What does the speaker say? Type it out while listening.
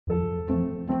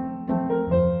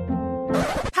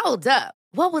Hold up.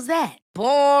 What was that?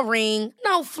 Boring.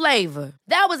 No flavor.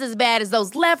 That was as bad as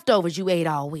those leftovers you ate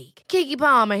all week. Keke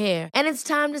Palmer here, and it's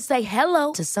time to say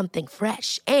hello to something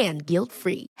fresh and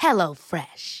guilt-free. Hello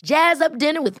Fresh. Jazz up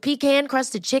dinner with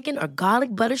pecan-crusted chicken or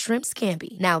garlic butter shrimp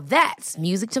scampi. Now that's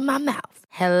music to my mouth.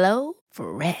 Hello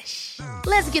Fresh.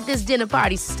 Let's get this dinner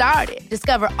party started.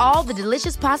 Discover all the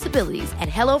delicious possibilities at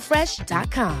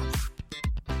hellofresh.com.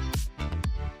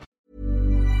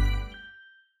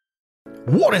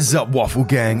 What is up, Waffle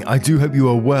Gang? I do hope you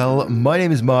are well. My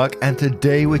name is Mark, and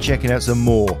today we're checking out some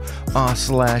more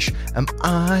r/Am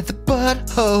I the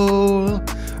Butthole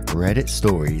Reddit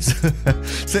stories.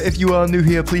 So if you are new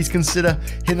here, please consider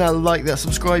hitting that like, that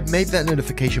subscribe, maybe that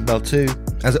notification bell too,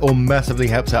 as it all massively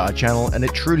helps out our channel, and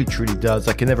it truly does.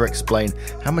 I can never explain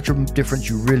how much of a difference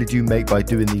you really do make by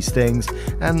doing these things.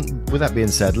 And with that being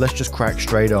said, let's just crack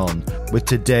straight on with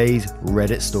today's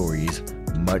Reddit stories.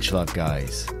 Much love,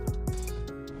 guys.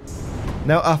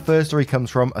 Now, our first story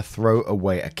comes from a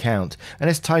throwaway account, and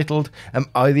it's titled, Am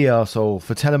I the Arsehole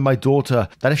for telling my daughter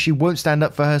that if she won't stand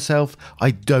up for herself, I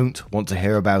don't want to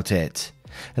hear about it?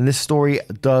 And this story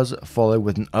does follow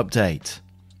with an update.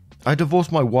 I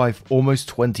divorced my wife almost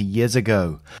 20 years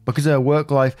ago because her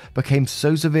work life became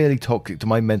so severely toxic to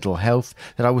my mental health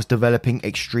that I was developing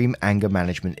extreme anger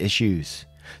management issues.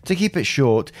 To keep it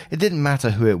short, it didn't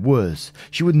matter who it was,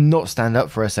 she would not stand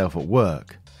up for herself at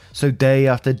work. So day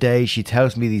after day she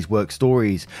tells me these work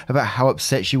stories about how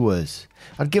upset she was.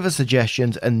 I'd give her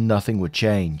suggestions and nothing would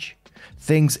change.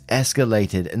 Things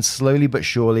escalated, and slowly but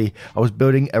surely I was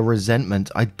building a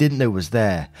resentment I didn't know was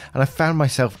there, and I found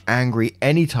myself angry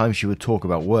anytime she would talk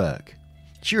about work.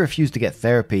 She refused to get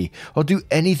therapy or do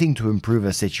anything to improve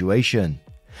her situation,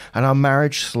 and our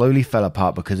marriage slowly fell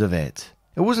apart because of it.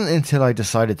 It wasn't until I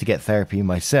decided to get therapy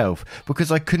myself,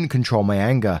 because I couldn't control my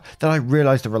anger, that I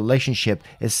realized the relationship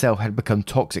itself had become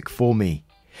toxic for me.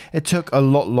 It took a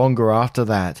lot longer after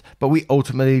that, but we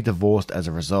ultimately divorced as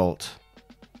a result.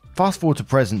 Fast forward to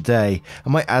present day,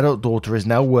 and my adult daughter is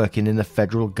now working in the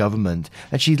federal government,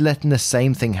 and she's letting the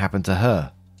same thing happen to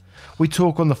her. We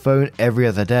talk on the phone every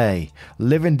other day,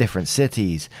 live in different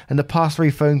cities, and the past 3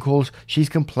 phone calls she's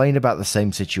complained about the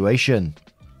same situation.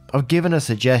 I've given her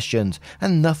suggestions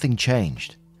and nothing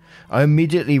changed. I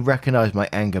immediately recognized my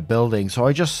anger building, so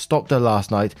I just stopped her last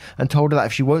night and told her that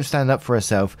if she won't stand up for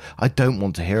herself, I don't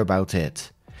want to hear about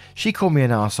it. She called me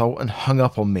an arsehole and hung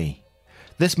up on me.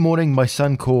 This morning my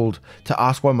son called to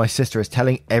ask why my sister is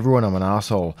telling everyone I'm an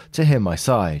arsehole to hear my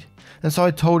side, and so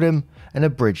I told him an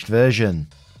abridged version,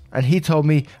 and he told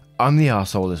me I'm the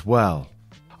arsehole as well.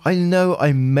 I know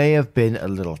I may have been a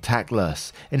little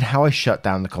tactless in how I shut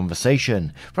down the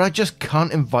conversation, but I just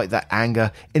can't invite that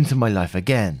anger into my life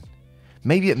again.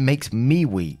 Maybe it makes me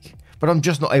weak, but I'm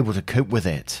just not able to cope with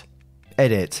it.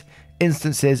 Edit.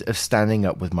 Instances of standing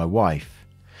up with my wife.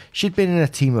 She'd been in a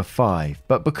team of 5,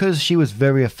 but because she was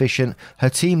very efficient, her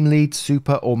team lead,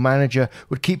 super or manager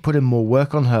would keep putting more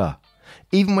work on her.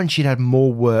 Even when she'd had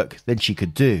more work than she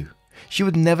could do, she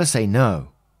would never say no.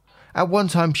 At one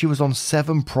time she was on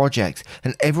 7 projects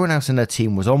and everyone else in her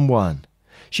team was on 1.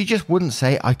 She just wouldn't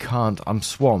say, I can't, I'm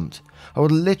swamped. I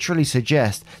would literally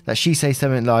suggest that she say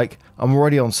something like, I'm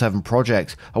already on 7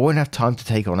 projects, I won't have time to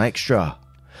take on extra.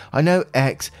 I know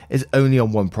X is only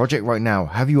on 1 project right now,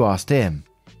 have you asked him?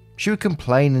 She would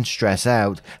complain and stress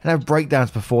out and have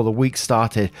breakdowns before the week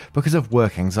started because of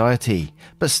work anxiety,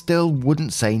 but still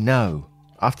wouldn't say no.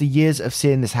 After years of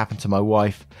seeing this happen to my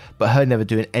wife, but her never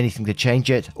doing anything to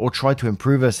change it or try to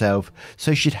improve herself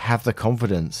so she'd have the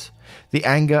confidence, the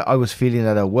anger I was feeling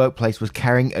at her workplace was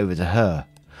carrying over to her.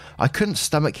 I couldn't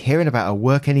stomach hearing about her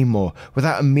work anymore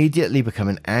without immediately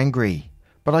becoming angry,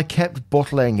 but I kept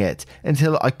bottling it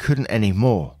until I couldn't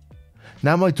anymore.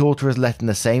 Now my daughter is letting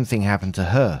the same thing happen to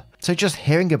her, so just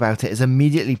hearing about it is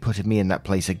immediately putting me in that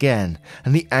place again,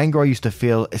 and the anger I used to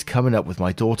feel is coming up with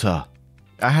my daughter.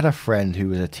 I had a friend who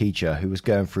was a teacher who was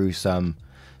going through some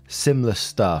similar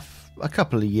stuff a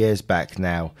couple of years back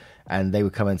now, and they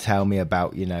would come and tell me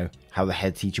about, how the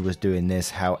head teacher was doing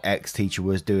this, how X teacher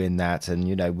was doing that, and,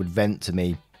 would vent to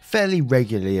me fairly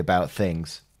regularly about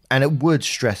things. And it would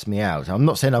stress me out. I'm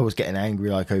not saying I was getting angry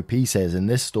like OP says in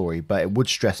this story, but it would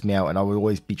stress me out, and I would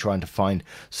always be trying to find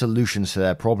solutions to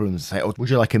their problems. Say, oh, would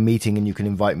you like a meeting and you can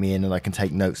invite me in and I can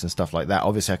take notes and stuff like that.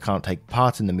 Obviously I can't take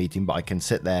part in the meeting, but I can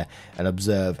sit there and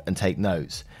observe and take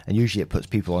notes. And usually it puts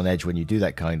people on edge when you do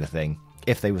that kind of thing,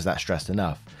 if they was that stressed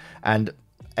enough. And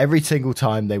every single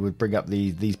time they would bring up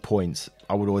these points,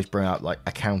 I would always bring out like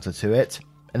a counter to it.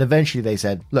 And eventually they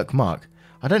said, look, Mark,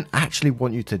 I don't actually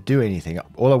want you to do anything.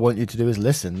 All I want you to do is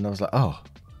listen. And I was like, oh,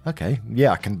 Okay,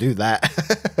 yeah, I can do that.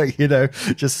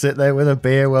 Just sit there with a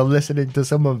beer while listening to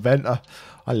someone vent.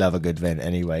 I love a good vent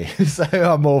anyway, so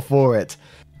I'm all for it.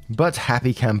 But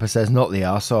Happy Camper says, not the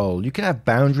arsehole. You can have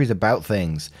boundaries about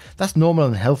things. That's normal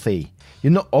and healthy.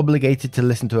 You're not obligated to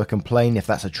listen to her complain if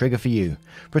that's a trigger for you.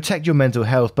 Protect your mental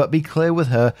health, but be clear with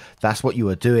her that's what you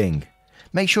are doing.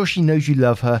 Make sure she knows you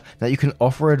love her, that you can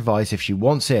offer advice if she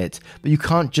wants it, but you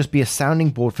can't just be a sounding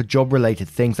board for job-related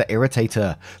things that irritate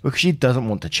her because she doesn't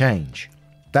want to change.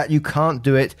 That you can't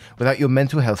do it without your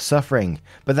mental health suffering,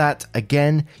 but that,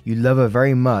 again, you love her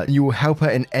very much and you will help her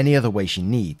in any other way she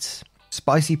needs.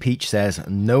 Spicy Peach says,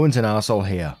 no one's an arsehole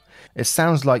here. It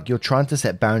sounds like you're trying to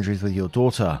set boundaries with your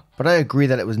daughter, but I agree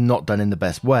that it was not done in the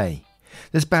best way.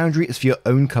 This boundary is for your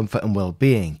own comfort and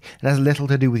well-being, and has little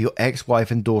to do with your ex-wife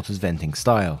and daughter's venting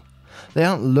style. They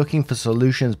aren't looking for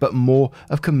solutions, but more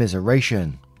of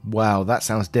commiseration. Wow, that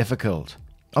sounds difficult.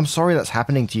 I'm sorry that's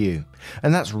happening to you,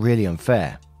 and that's really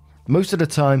unfair. Most of the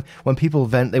time, when people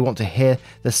vent, they want to hear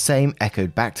the same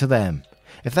echoed back to them.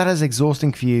 If that is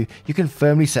exhausting for you, you can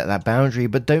firmly set that boundary,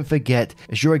 but don't forget,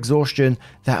 it's your exhaustion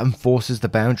that enforces the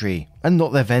boundary, and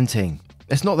not their venting.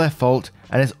 It's not their fault,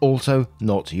 and it's also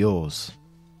not yours.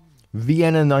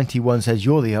 Vienna91 says,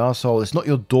 you're the arsehole. It's not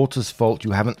your daughter's fault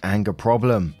you have an anger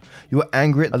problem. You are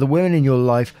angry at the women in your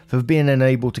life for being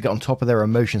unable to get on top of their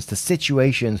emotions to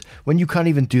situations when you can't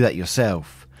even do that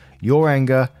yourself. Your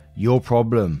anger, your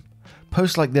problem.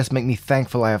 Posts like this make me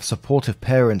thankful I have supportive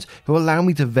parents who allow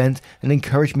me to vent and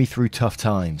encourage me through tough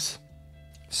times.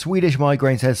 Swedish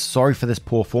Migraine says, sorry for this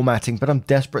poor formatting, but I'm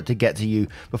desperate to get to you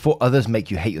before others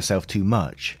make you hate yourself too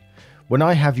much. When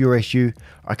I have your issue,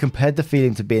 I compared the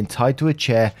feeling to being tied to a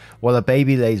chair while a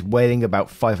baby lays wailing about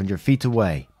 500 feet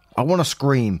away. I want to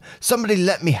scream, somebody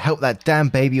let me help that damn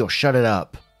baby or shut it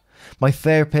up. My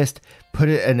therapist put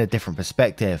it in a different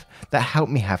perspective that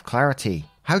helped me have clarity.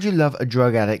 How do you love a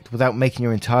drug addict without making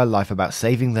your entire life about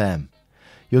saving them?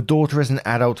 Your daughter is an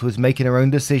adult who is making her own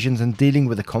decisions and dealing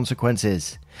with the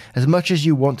consequences. As much as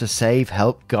you want to save,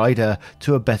 help, guide her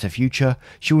to a better future,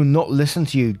 she will not listen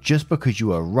to you just because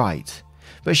you are right.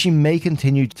 But she may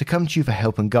continue to come to you for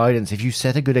help and guidance if you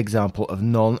set a good example of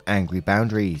non-angry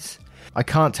boundaries. I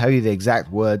can't tell you the exact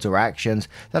words or actions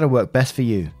that'll work best for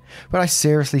you, but I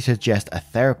seriously suggest a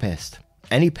therapist.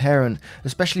 Any parent,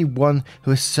 especially one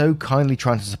who is so kindly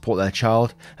trying to support their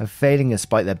child and failing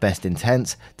despite their best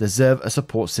intents, deserve a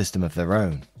support system of their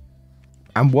own.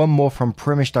 And one more from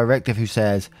Primish Directive who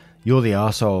says, you're the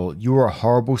arsehole, you are a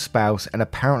horrible spouse and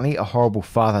apparently a horrible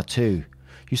father too.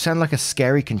 You sound like a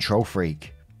scary control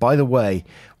freak. By the way,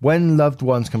 when loved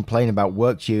ones complain about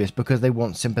work to you, it's because they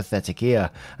want sympathetic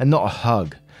ear and not a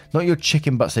hug, not your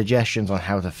chicken butt suggestions on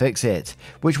how to fix it,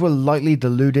 which were lightly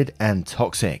deluded and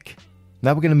toxic.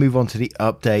 Now we're going to move on to the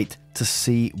update to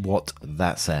see what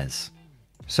that says.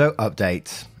 So,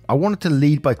 update. I wanted to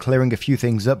lead by clearing a few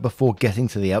things up before getting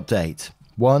to the update.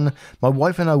 1. My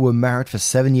wife and I were married for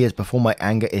 7 years before my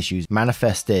anger issues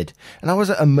manifested, and I was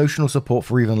at emotional support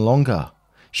for even longer.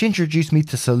 She introduced me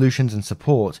to solutions and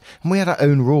support, and we had our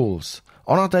own rules.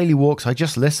 On our daily walks, I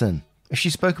just listen. If she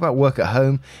spoke about work at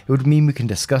home, it would mean we can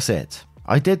discuss it.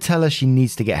 I did tell her she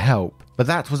needs to get help, but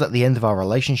that was at the end of our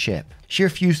relationship. She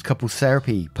refused couples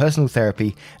therapy, personal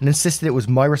therapy, and insisted it was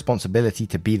my responsibility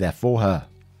to be there for her.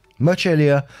 Much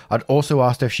earlier, I'd also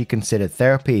asked her if she considered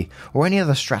therapy or any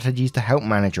other strategies to help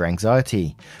manage her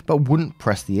anxiety, but wouldn't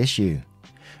press the issue.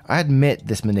 I admit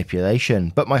this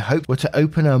manipulation, but my hopes were to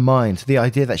open her mind to the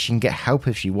idea that she can get help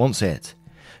if she wants it.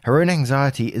 Her own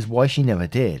anxiety is why she never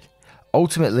did.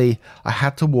 Ultimately, I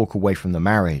had to walk away from the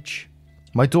marriage.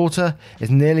 My daughter is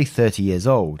nearly 30 years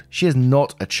old. She is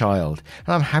not a child,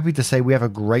 and I'm happy to say we have a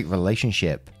great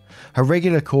relationship. Her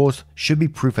regular calls should be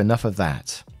proof enough of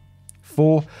that.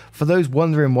 4. For those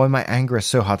wondering why my anger is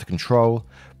so hard to control,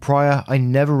 prior I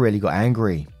never really got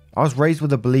angry. I was raised with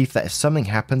the belief that if something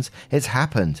happens, it's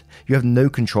happened. You have no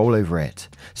control over it,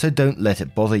 so don't let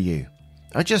it bother you.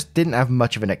 I just didn't have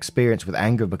much of an experience with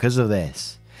anger because of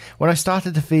this. When I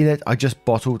started to feel it, I just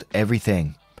bottled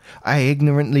everything. I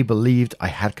ignorantly believed I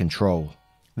had control.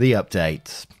 The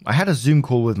update. I had a Zoom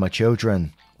call with my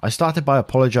children. I started by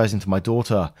apologizing to my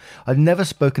daughter. I'd never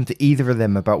spoken to either of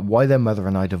them about why their mother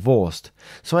and I divorced,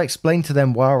 so I explained to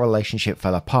them why our relationship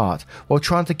fell apart while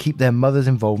trying to keep their mother's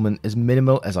involvement as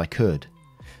minimal as I could.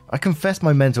 I confessed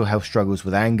my mental health struggles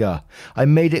with anger. I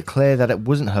made it clear that it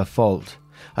wasn't her fault.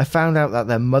 I found out that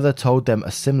their mother told them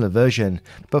a similar version,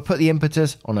 but put the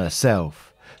impetus on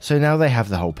herself, so now they have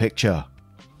the whole picture.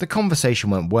 The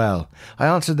conversation went well. I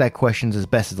answered their questions as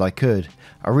best as I could.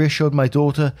 I reassured my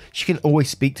daughter she can always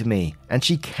speak to me, and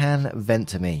she can vent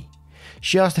to me.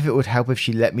 She asked if it would help if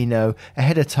she let me know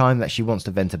ahead of time that she wants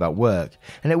to vent about work,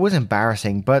 and it was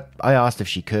embarrassing, but I asked if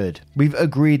she could. We've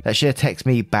agreed that she'll text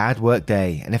me bad work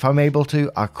day, and if I'm able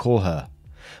to, I'll call her.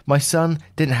 My son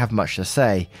didn't have much to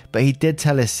say, but he did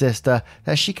tell his sister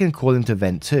that she can call him to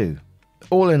vent too.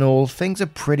 All in all, things are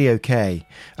pretty okay.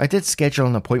 I did schedule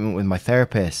an appointment with my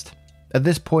therapist. At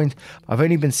this point, I've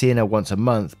only been seeing her once a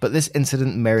month, but this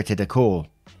incident merited a call.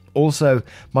 Also,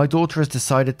 my daughter has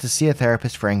decided to see a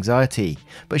therapist for anxiety,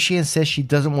 but she insists she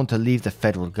doesn't want to leave the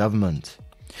federal government.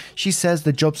 She says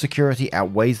the job security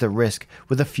outweighs the risk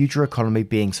with the future economy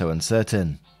being so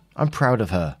uncertain. I'm proud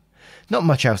of her. Not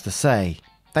much else to say.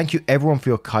 Thank you everyone for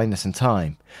your kindness and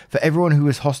time. For everyone who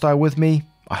is hostile with me,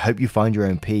 I hope you find your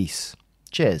own peace.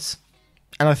 Cheers.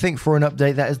 And I think for an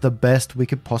update, that is the best we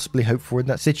could possibly hope for in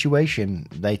that situation.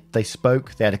 They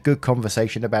spoke, they had a good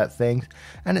conversation about things,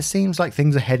 and it seems like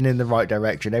things are heading in the right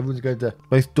direction. Everyone's going to,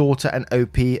 both daughter and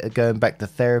OP are going back to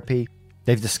therapy.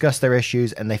 They've discussed their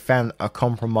issues and they found a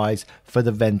compromise for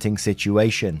the venting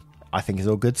situation. I think it's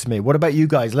all good to me. What about you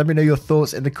guys? Let me know your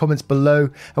thoughts in the comments below,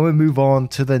 and we'll move on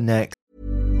to the next.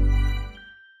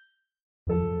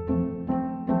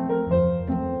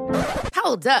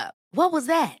 Hold up. What was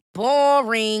that?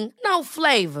 Boring. No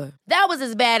flavor. That was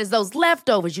as bad as those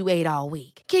leftovers you ate all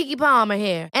week. Keke Palmer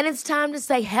here, and it's time to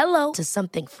say hello to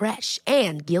something fresh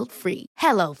and guilt-free.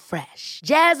 Hello Fresh.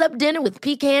 Jazz up dinner with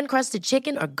pecan-crusted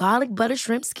chicken or garlic butter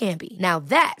shrimp scampi. Now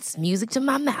that's music to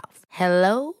my mouth.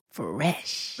 Hello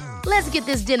Fresh. Let's get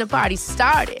this dinner party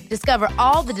started. Discover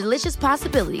all the delicious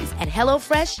possibilities at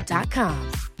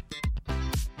hellofresh.com.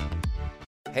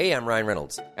 Hey, I'm Ryan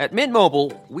Reynolds. At Mint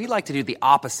Mobile, we like to do the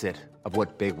opposite of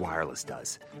what Big Wireless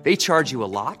does. They charge you a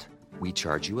lot, we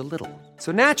charge you a little.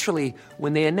 So naturally,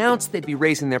 when they announced they'd be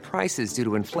raising their prices due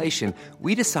to inflation,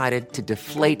 we decided to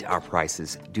deflate our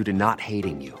prices due to not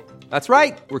hating you. That's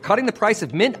right. We're cutting the price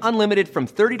of Mint Unlimited from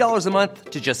 $30 a month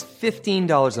to just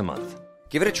 $15 a month.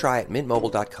 Give it a try at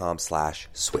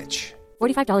mintmobile.com/switch.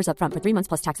 $45 up front for 3 months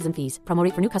plus taxes and fees. Promo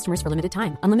rate for new customers for limited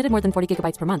time. Unlimited more than 40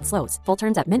 gigabytes per month. Slows full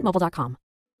terms at mintmobile.com.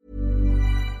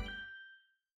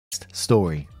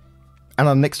 Story. And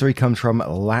our next story comes from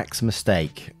Lax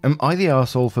Mistake. Am I the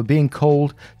arsehole for being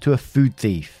cold to a food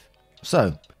thief?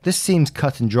 So, this seems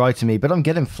cut and dry to me, but I'm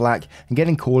getting flack and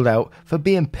getting called out for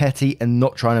being petty and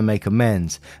not trying to make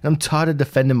amends. And I'm tired of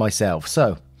defending myself,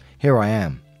 so here I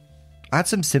am. I had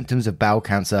some symptoms of bowel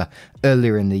cancer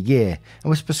earlier in the year and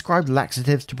was prescribed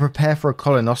laxatives to prepare for a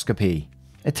colonoscopy.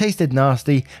 It tasted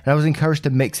nasty and I was encouraged to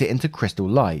mix it into Crystal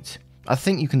Light. I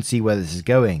think you can see where this is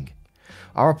going.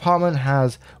 Our apartment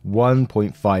has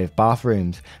 1.5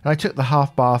 bathrooms and I took the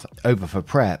half bath over for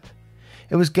prep.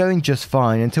 It was going just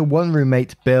fine until one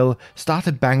roommate, Bill,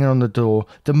 started banging on the door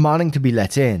demanding to be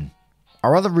let in.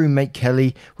 Our other roommate,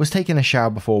 Kelly, was taking a shower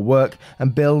before work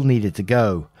and Bill needed to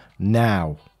go.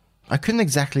 Now. I couldn't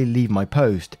exactly leave my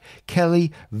post.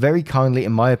 Kelly, very kindly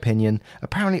in my opinion,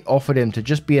 apparently offered him to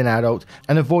just be an adult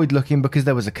and avoid looking because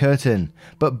there was a curtain,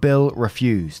 but Bill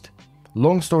refused.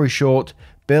 Long story short,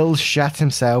 Bill shat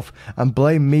himself and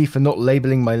blamed me for not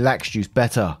labelling my lax juice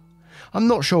better. I'm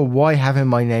not sure why having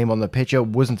my name on the picture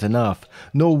wasn't enough,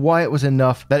 nor why it was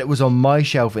enough that it was on my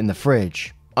shelf in the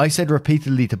fridge. I said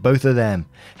repeatedly to both of them,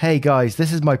 "Hey guys,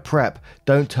 this is my prep,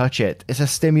 don't touch it, it's a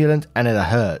stimulant and it'll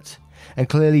hurt." And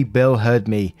clearly Bill heard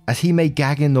me, as he made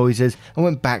gagging noises and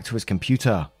went back to his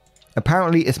computer.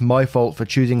 Apparently it's my fault for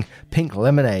choosing pink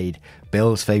lemonade,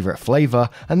 Bill's favourite flavour,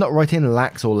 and not writing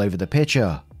lax all over the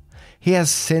picture. He has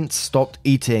since stopped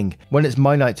eating when it's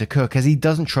my night to cook, as he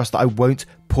doesn't trust that I won't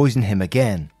poison him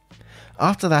again.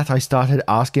 After that I started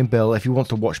asking Bill if he wants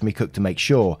to watch me cook to make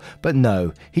sure, but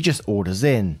no, he just orders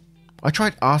in. I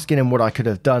tried asking him what I could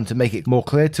have done to make it more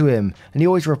clear to him, and he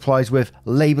always replies with,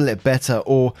 "Label it better,"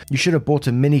 or "You should have bought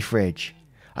a mini fridge."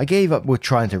 I gave up with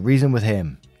trying to reason with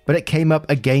him. But it came up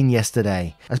again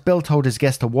yesterday, as Bill told his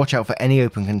guests to watch out for any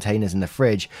open containers in the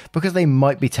fridge because they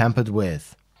might be tampered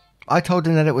with. I told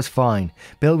him that it was fine.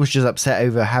 Bill was just upset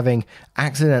over having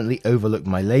accidentally overlooked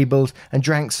my labels and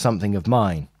drank something of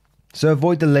mine. So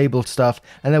avoid the labeled stuff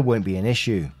and there won't be an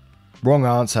issue. Wrong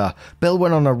answer. Bill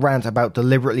went on a rant about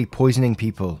deliberately poisoning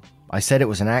people. I said it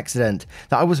was an accident,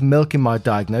 that I was milking my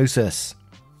diagnosis.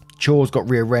 Chores got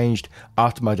rearranged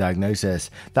after my diagnosis,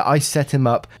 that I set him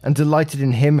up and delighted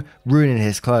in him ruining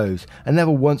his clothes and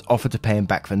never once offered to pay him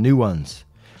back for new ones.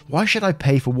 Why should I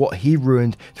pay for what he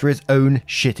ruined through his own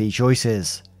shitty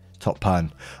choices? Top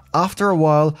pun. After a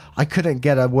while, I couldn't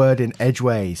get a word in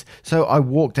edgeways, so I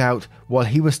walked out while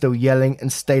he was still yelling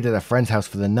and stayed at a friend's house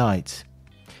for the night.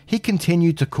 He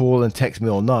continued to call and text me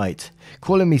all night,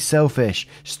 calling me selfish,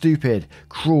 stupid,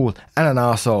 cruel, and an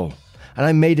arsehole. and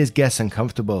I made his guests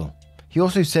uncomfortable. He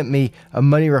also sent me a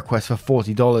money request for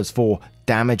 $40 for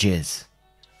damages.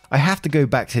 I have to go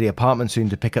back to the apartment soon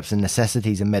to pick up some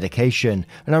necessities and medication,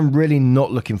 and I'm really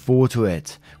not looking forward to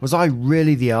it. Was I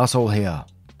really the arsehole here?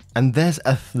 And there's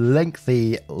a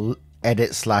lengthy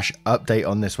edit/update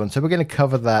on this one, so we're going to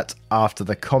cover that after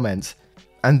the comments.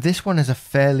 And this one is a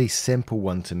fairly simple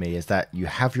one to me, is that you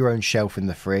have your own shelf in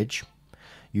the fridge,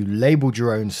 you labeled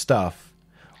your own stuff.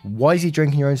 Why is he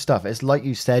drinking your own stuff? It's like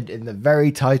you said in the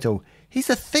very title, he's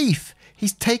a thief,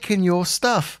 he's taken your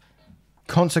stuff.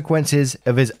 Consequences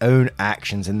of his own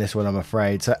actions in this one, I'm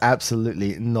afraid, so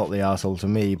absolutely not the arsehole to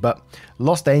me. But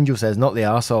Lost Angel says, not the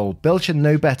arsehole. Bill should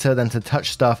know better than to touch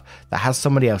stuff that has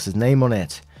somebody else's name on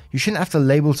it. You shouldn't have to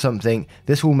label something,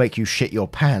 this will make you shit your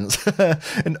pants,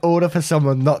 in order for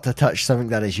someone not to touch something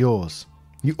that is yours.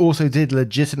 You also did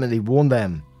legitimately warn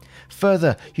them.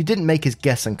 Further, you didn't make his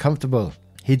guests uncomfortable.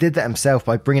 He did that himself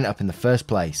by bringing it up in the first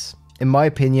place. In my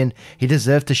opinion, he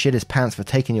deserved to shit his pants for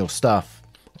taking your stuff.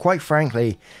 Quite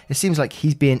frankly, it seems like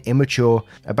he's being immature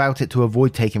about it to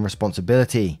avoid taking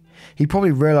responsibility. He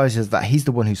probably realizes that he's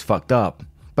the one who's fucked up,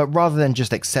 but rather than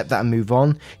just accept that and move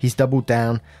on, he's doubled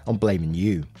down on blaming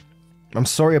you. I'm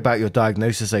sorry about your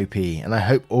diagnosis, OP, and I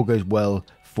hope all goes well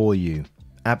for you.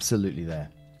 Absolutely there.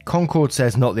 Concord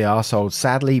says, not the arsehole.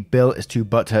 Sadly, Bill is too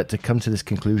butthurt to come to this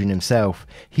conclusion himself.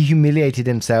 He humiliated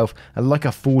himself, and like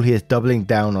a fool he is doubling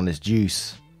down on his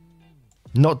juice.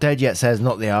 Not Dead Yet says,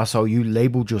 not the arsehole. You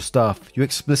labelled your stuff. You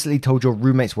explicitly told your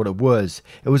roommates what it was.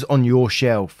 It was on your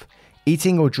shelf.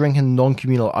 Eating or drinking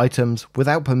non-communal items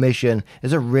without permission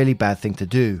is a really bad thing to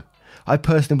do. I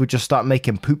personally would just start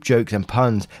making poop jokes and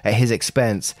puns at his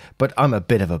expense, but I'm a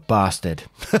bit of a bastard.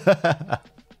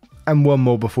 And one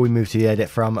more before we move to the edit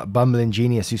from Bumbling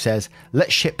Genius, who says, let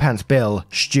shitpants Bill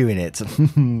stew in it.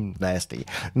 Nasty.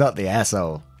 Not the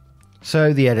asshole.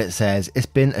 So the edit says, it's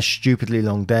been a stupidly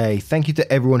long day. Thank you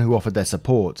to everyone who offered their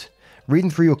support. Reading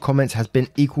through your comments has been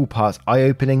equal parts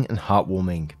eye-opening and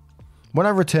heartwarming. When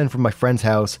I returned from my friend's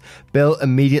house, Bill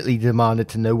immediately demanded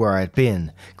to know where I had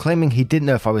been, claiming he didn't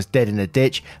know if I was dead in a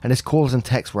ditch and his calls and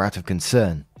texts were out of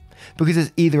concern. Because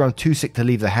it's either I'm too sick to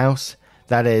leave the house,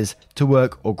 that is, to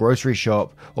work or grocery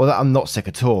shop, or that I'm not sick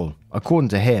at all, according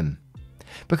to him.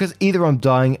 Because either I'm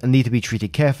dying and need to be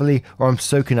treated carefully, or I'm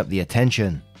soaking up the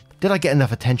attention. Did I get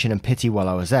enough attention and pity while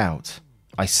I was out?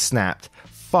 I snapped.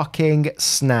 Fucking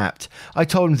snapped. I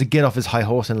told him to get off his high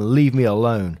horse and leave me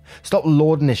alone. Stop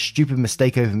lording this stupid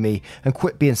mistake over me and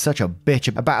quit being such a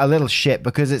bitch about a little shit,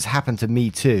 because it's happened to me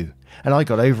too. And I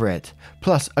got over it.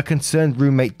 Plus, a concerned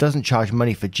roommate doesn't charge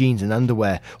money for jeans and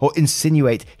underwear or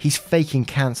insinuate he's faking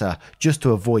cancer just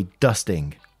to avoid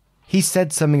dusting. He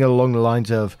said something along the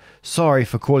lines of, sorry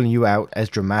for calling you out as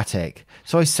dramatic.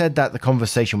 So I said that the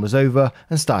conversation was over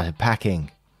and started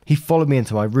packing. He followed me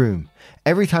into my room.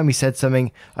 Every time he said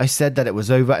something, I said that it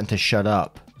was over and to shut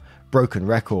up. Broken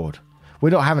record. We're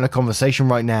not having a conversation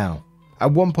right now.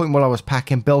 At one point while I was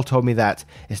packing, Bill told me that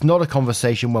it's not a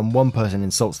conversation when one person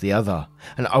insults the other,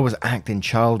 and I was acting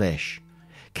childish.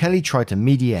 Kelly tried to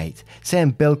mediate,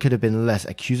 saying Bill could have been less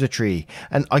accusatory,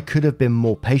 and I could have been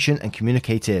more patient and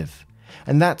communicative,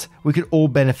 and that we could all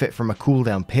benefit from a cool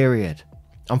down period.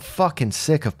 I'm fucking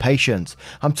sick of patience.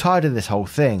 I'm tired of this whole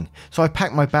thing, so I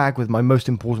packed my bag with my most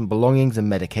important belongings and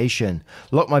medication,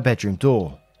 locked my bedroom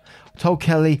door. Told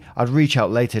Kelly I'd reach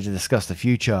out later to discuss the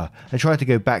future, and tried to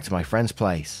go back to my friend's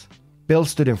place. Bill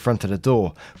stood in front of the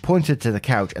door, pointed to the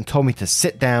couch and told me to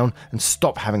sit down and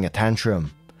stop having a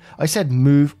tantrum. I said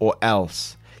move or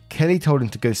else. Kelly told him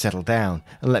to go settle down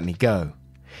and let me go.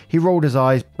 He rolled his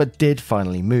eyes but did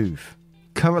finally move.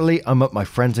 Currently I'm at my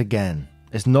friend's again.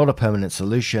 It's not a permanent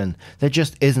solution, there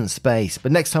just isn't space,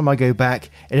 but next time I go back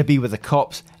it'll be with the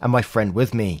cops and my friend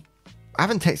with me. I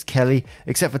haven't texted Kelly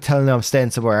except for telling her I'm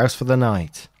staying somewhere else for the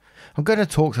night. I'm going to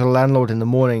talk to the landlord in the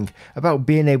morning about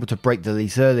being able to break the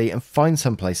lease early and find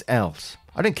someplace else.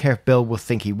 I don't care if Bill will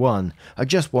think he won, I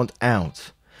just want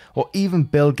out. Or even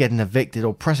Bill getting evicted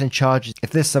or pressing charges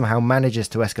if this somehow manages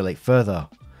to escalate further.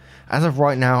 As of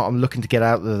right now, I'm looking to get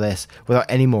out of this without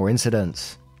any more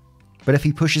incidents. But if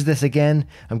he pushes this again,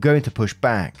 I'm going to push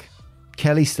back.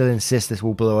 Kelly still insists this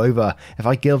will blow over if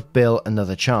I give Bill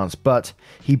another chance, but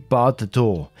he barred the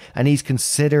door, and he's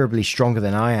considerably stronger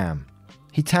than I am.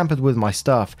 He tampered with my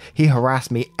stuff, he harassed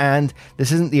me, and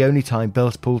this isn't the only time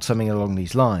Bill's pulled something along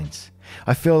these lines.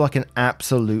 I feel like an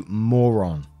absolute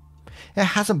moron. It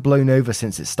hasn't blown over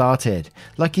since it started,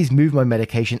 like he's moved my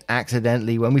medication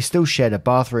accidentally when we still shared a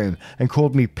bathroom and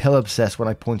called me pill-obsessed when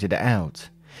I pointed it out.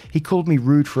 He called me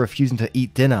rude for refusing to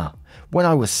eat dinner when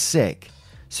I was sick.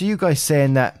 So you guys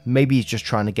saying that maybe he's just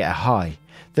trying to get a high,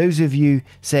 Those of you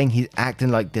saying he's acting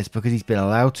like this because he's been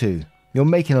allowed to, you're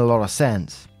making a lot of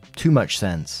sense. Too much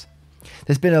sense.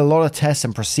 There's been a lot of tests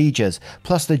and procedures,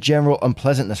 plus the general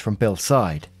unpleasantness from Bill's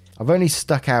side. I've only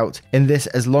stuck out in this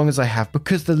as long as I have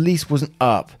because the lease wasn't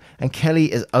up, and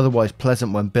Kelly is otherwise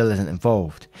pleasant when Bill isn't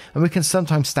involved, and we can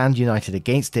sometimes stand united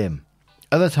against him.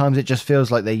 Other times it just feels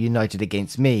like they're united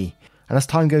against me, and as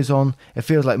time goes on, it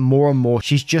feels like more and more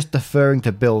she's just deferring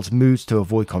to Bill's moods to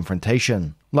avoid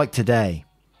confrontation, like today.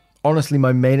 Honestly,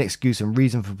 my main excuse and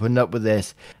reason for putting up with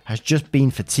this has just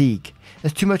been fatigue.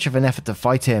 It's too much of an effort to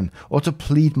fight him or to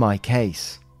plead my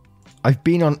case. I've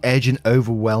been on edge and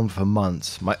overwhelmed for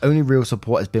months. My only real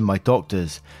support has been my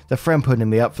doctors, the friend putting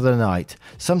me up for the night,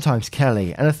 sometimes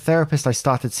Kelly, and a therapist I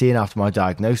started seeing after my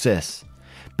diagnosis.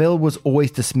 Bill was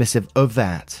always dismissive of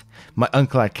that. My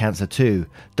uncle had cancer too.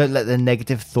 Don't let the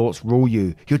negative thoughts rule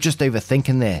you. You're just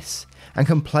overthinking this. And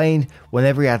complained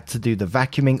whenever he had to do the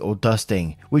vacuuming or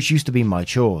dusting, which used to be my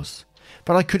chores.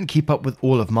 But I couldn't keep up with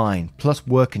all of mine, plus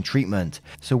work and treatment,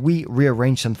 so we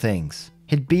rearranged some things.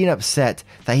 He'd been upset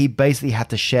that he basically had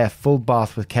to share full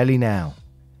bath with Kelly now.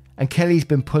 And Kelly's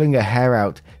been pulling her hair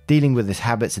out, dealing with his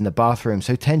habits in the bathroom,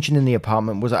 so tension in the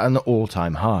apartment was at an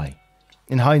all-time high.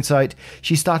 In hindsight,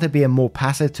 she started being more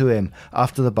passive to him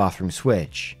after the bathroom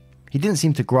switch. He didn't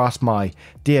seem to grasp my,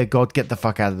 dear God get the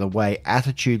fuck out of the way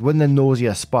attitude when the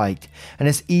nausea spiked, and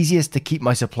it's easiest to keep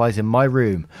my supplies in my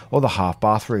room or the half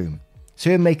bathroom. So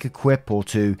he'll make a quip or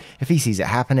two if he sees it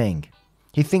happening.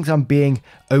 He thinks I'm being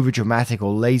overdramatic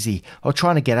or lazy or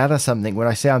trying to get out of something when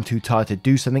I say I'm too tired to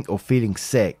do something or feeling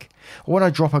sick, or when I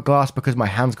drop a glass because my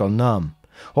hand's gone numb,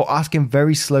 or ask him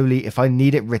very slowly if I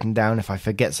need it written down if I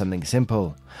forget something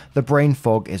simple. The brain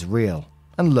fog is real.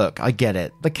 And look, I get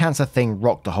it, the cancer thing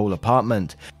rocked the whole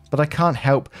apartment, but I can't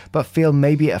help but feel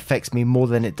maybe it affects me more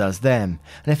than it does them,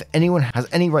 and if anyone has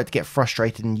any right to get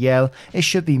frustrated and yell, it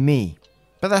should be me.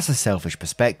 But that's a selfish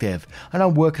perspective, and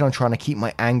I'm working on trying to keep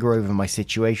my anger over my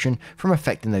situation from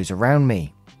affecting those around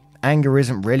me. Anger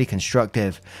isn't really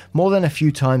constructive. More than a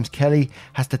few times Kelly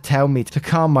has to tell me to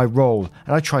calm my roll,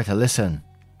 and I try to listen.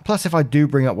 Plus, if I do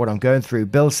bring up what I'm going through,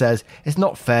 Bill says it's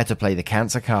not fair to play the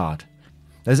cancer card.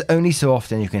 There's only so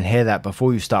often you can hear that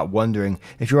before you start wondering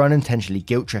if you're unintentionally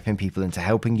guilt-tripping people into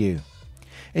helping you.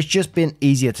 It's just been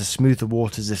easier to smooth the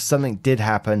waters if something did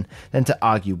happen than to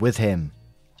argue with him.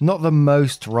 Not the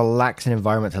most relaxing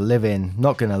environment to live in,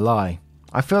 not gonna lie.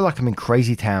 I feel like I'm in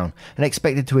crazy town and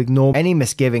expected to ignore any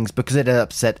misgivings because it had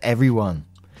upset everyone.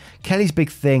 Kelly's big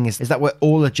thing is that we're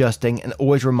all adjusting and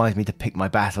always reminds me to pick my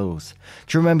battles,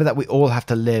 to remember that we all have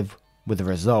to live with the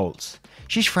results.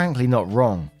 She's frankly not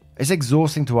wrong. It's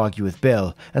exhausting to argue with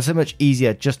Bill and so much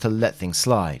easier just to let things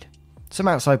slide. Some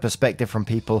outside perspective from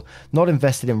people not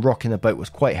invested in rocking the boat was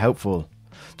quite helpful.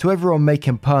 To everyone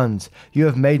making puns, you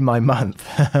have made my month.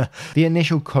 The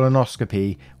initial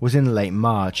colonoscopy was in late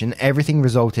March and everything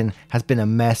resulting has been a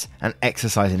mess and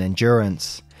exercise in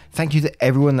endurance. Thank you to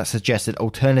everyone that suggested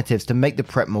alternatives to make the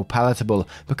prep more palatable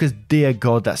because dear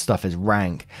God that stuff is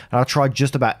rank and I'll try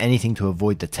just about anything to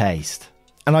avoid the taste.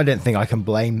 And I don't think I can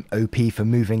blame OP for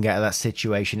moving out of that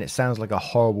situation. It sounds like a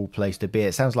horrible place to be.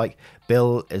 It sounds like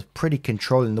Bill is pretty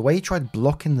controlling. The way he tried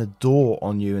blocking the door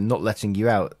on you and not letting you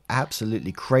out,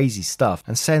 absolutely crazy stuff.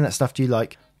 And saying that stuff to you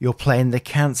like, you're playing the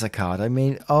cancer card. I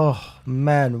mean, oh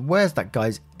man, where's that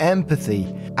guy's empathy?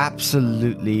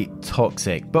 Absolutely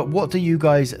toxic. But what do you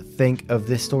guys think of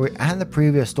this story and the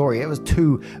previous story? It was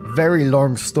two very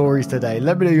long stories today.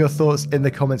 Let me know your thoughts in the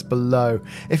comments below.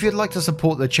 If you'd like to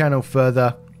support the channel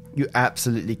further, you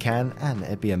absolutely can, and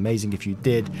it'd be amazing if you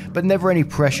did, but never any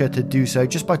pressure to do so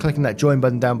just by clicking that join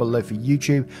button down below for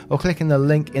YouTube or clicking the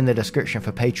link in the description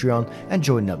for Patreon and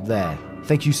joining up there.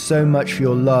 Thank you so much for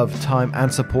your love, time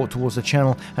and support towards the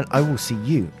channel, and I will see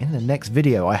you in the next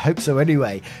video. I hope so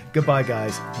anyway. Goodbye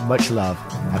guys, much love,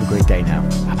 have a great day now,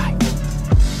 bye bye.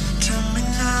 Tell me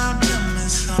now, tell me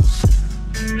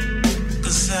something,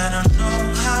 'cause I don't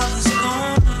know how it's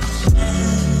gonna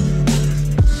end.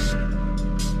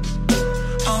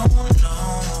 Oh no.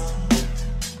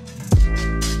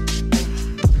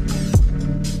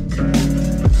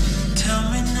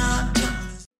 Tell me now, tell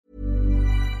me.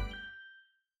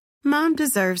 Mom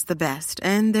deserves the best,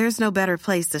 and there's no better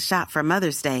place to shop for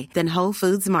Mother's Day than Whole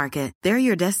Foods Market. They're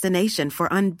your destination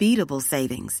for unbeatable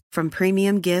savings, from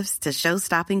premium gifts to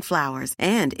show-stopping flowers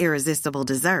and irresistible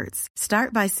desserts.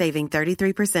 Start by saving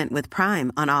 33% with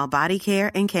Prime on all body care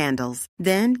and candles.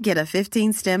 Then get a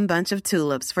 15-stem bunch of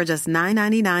tulips for just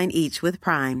 $9.99 each with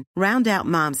Prime. Round out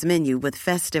Mom's menu with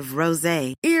festive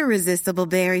rosé, irresistible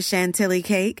berry chantilly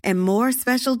cake, and more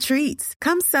special treats.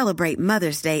 Come celebrate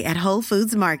Mother's Day at Whole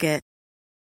Foods Market.